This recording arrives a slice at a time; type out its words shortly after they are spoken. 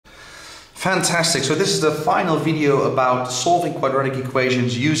Fantastic. So this is the final video about solving quadratic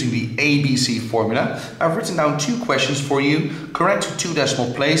equations using the ABC formula. I've written down 2 questions for you, correct to 2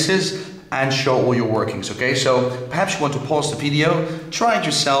 decimal places, and show all your workings, okay? So perhaps you want to pause the video, try it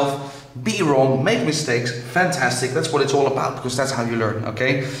yourself, be wrong, make mistakes. Fantastic. That's what it's all about, because that's how you learn,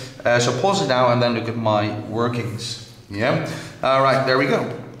 okay? So pause it now and then look at my workings. Yeah? All right, there we go.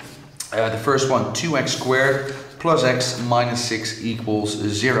 The first one, 2x squared plus x minus 6 equals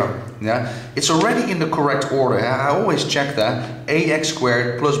 0. Yeah, it's already in the correct order. I always check that. Ax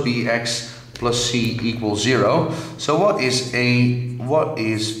squared plus bx plus c equals 0. So what is a, what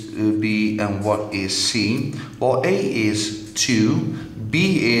is b, and what is c? Well, a is 2,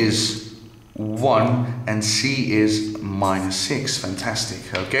 b is 1, and c is minus 6.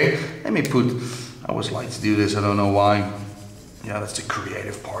 Fantastic. Okay, let me put, I always like to do this, I don't know why. Yeah, that's the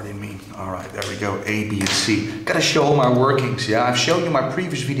creative part in me. All right, there we go, A, B, and C. Gotta show all my workings, yeah? I've shown you in my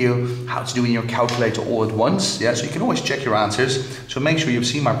previous video how to do in your calculator all at once, yeah? So you can always check your answers. So make sure you've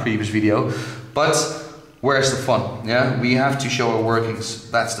seen my previous video. But where's the fun, yeah? We have to show our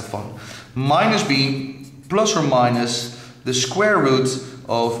workings, that's the fun. Minus B plus or minus the square root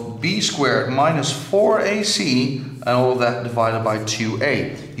of b squared minus 4ac and all of that divided by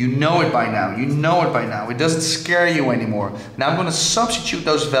 2a. You know it by now, you know it by now. It doesn't scare you anymore. Now I'm going to substitute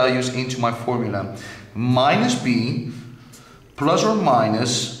those values into my formula. Minus b plus or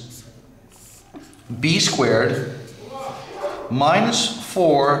minus b squared minus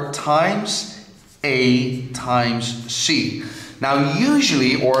 4 times a times c. Now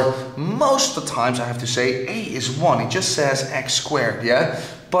usually, or most of the times I have to say, a is 1. It just says x squared, yeah?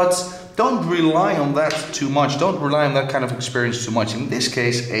 But don't rely on that too much. Don't rely on that kind of experience too much. In this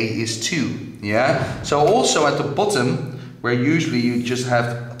case, a is 2, yeah? So also at the bottom, where usually you just have,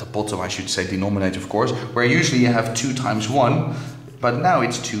 at the bottom I should say denominator of course, where usually you have 2 times 1, but now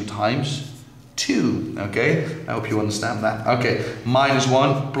it's 2 times 2, okay? I hope you understand that. Okay, minus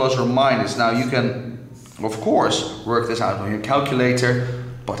 1 plus or minus. Now you can, of course, work this out on your calculator,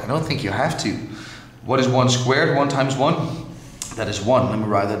 but I don't think you have to. What is 1 squared? 1 times 1? That is 1. Let me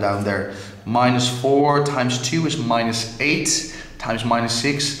write that down there. Minus 4 times 2 is minus 8 times minus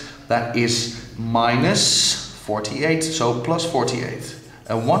 6. That is minus 48. So plus 48.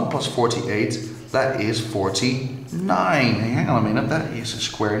 And 1 plus 48, that is 49. Hang on a minute, that is a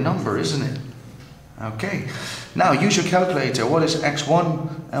square number, isn't it? Okay. Now use your calculator. What is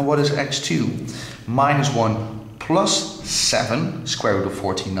x1 and what is x2? Minus 1 plus 7, square root of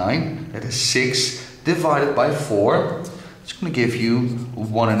 49, that is 6, divided by 4. It's going to give you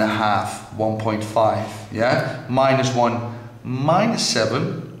 1.5, 1.5, yeah? Minus 1 minus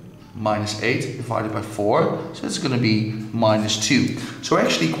 7, minus 8, divided by 4, so it's going to be minus 2. So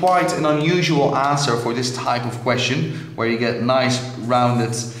actually quite an unusual answer for this type of question, where you get nice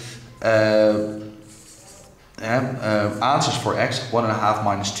rounded answers for x, 1.5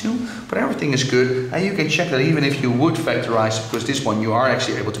 minus 2, but everything is good, and you can check that even if you would factorize, because this one you are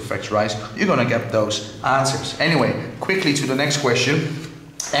actually able to factorize, you're gonna get those answers. Anyway, quickly to the next question.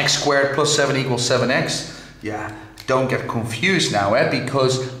 X squared plus 7 equals 7x. Yeah, don't get confused now,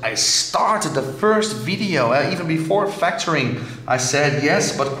 because I started the first video, even before factoring, I said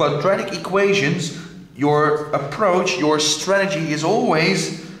yes, but quadratic equations, your approach, your strategy is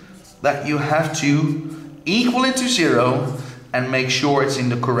always that you have to equal it to 0 and make sure it's in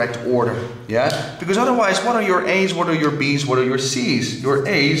the correct order, yeah? Because otherwise, what are your a's, what are your b's, what are your c's? Your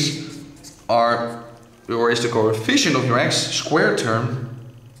a's are, or is the coefficient of your x squared term,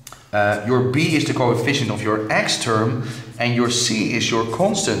 your b is the coefficient of your x term, and your c is your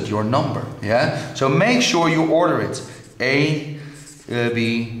constant, your number, yeah? So make sure you order it, a,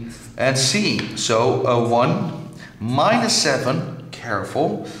 b, and c. So 1 minus 7,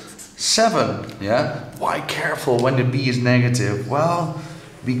 careful, 7, yeah? Why careful when the b is negative? Well,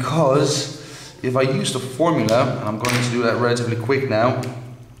 because if I use the formula, and I'm going to do that relatively quick now,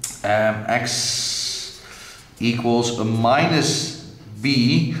 x equals a minus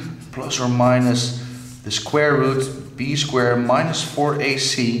b plus or minus the square root b squared minus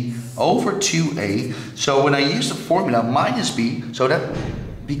 4ac over 2a. So when I use the formula minus b, so that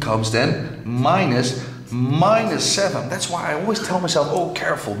becomes then minus 7. That's why I always tell myself, oh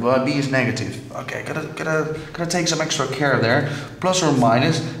careful, b is negative. Okay, gotta take some extra care there. Plus or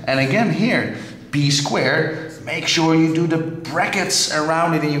minus, and again here, b squared, make sure you do the brackets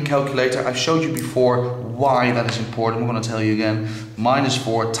around it in your calculator. I've showed you before why that is important. I'm gonna tell you again. Minus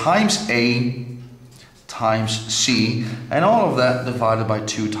 4 times a times c, and all of that divided by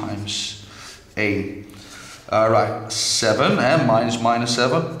 2 times a. Alright, 7 and minus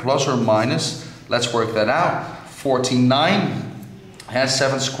 7, plus or minus. Let's work that out. 49 has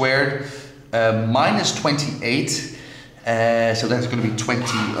 7 squared minus 28, so that's going to be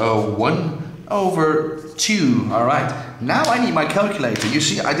 21 over 2. All right, now I need my calculator. You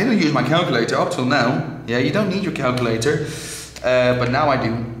see, I didn't use my calculator up till now. Yeah, you don't need your calculator, but now I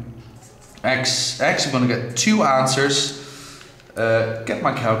do. I'm going to get 2 answers. Get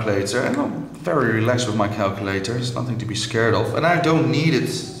my calculator, and I'm very relaxed with my calculator. There's nothing to be scared of, and I don't need it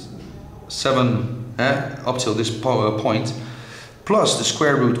 7 up till this point, plus the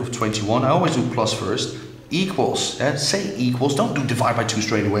square root of 21. I always do plus first, equals, say equals, don't do divide by 2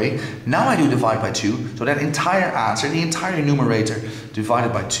 straight away. Now I do divide by 2, so that entire answer, the entire numerator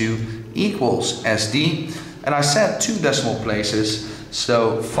divided by 2 equals SD, and I said 2 decimal places,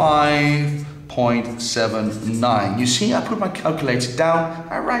 so 5.79. You see, I put my calculator down,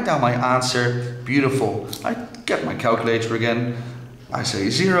 I write down my answer, beautiful. I get my calculator again, I say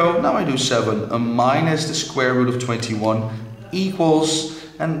 0, now I do 7, minus the square root of 21 equals,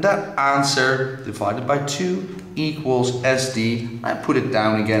 and that answer divided by 2 equals SD. I put it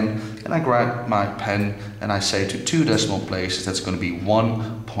down again, and I grab my pen, and I say to 2 decimal places, that's going to be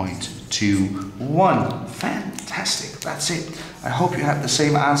 1.21. Fantastic, that's it. I hope you have the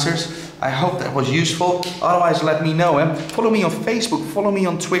same answers. I hope that was useful. Otherwise, let me know. Follow me on Facebook, follow me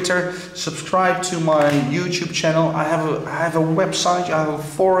on Twitter, subscribe to my YouTube channel. I have a website, I have a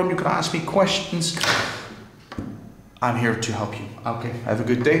forum, you can ask me questions. I'm here to help you. Okay, have a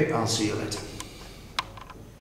good day. I'll see you later.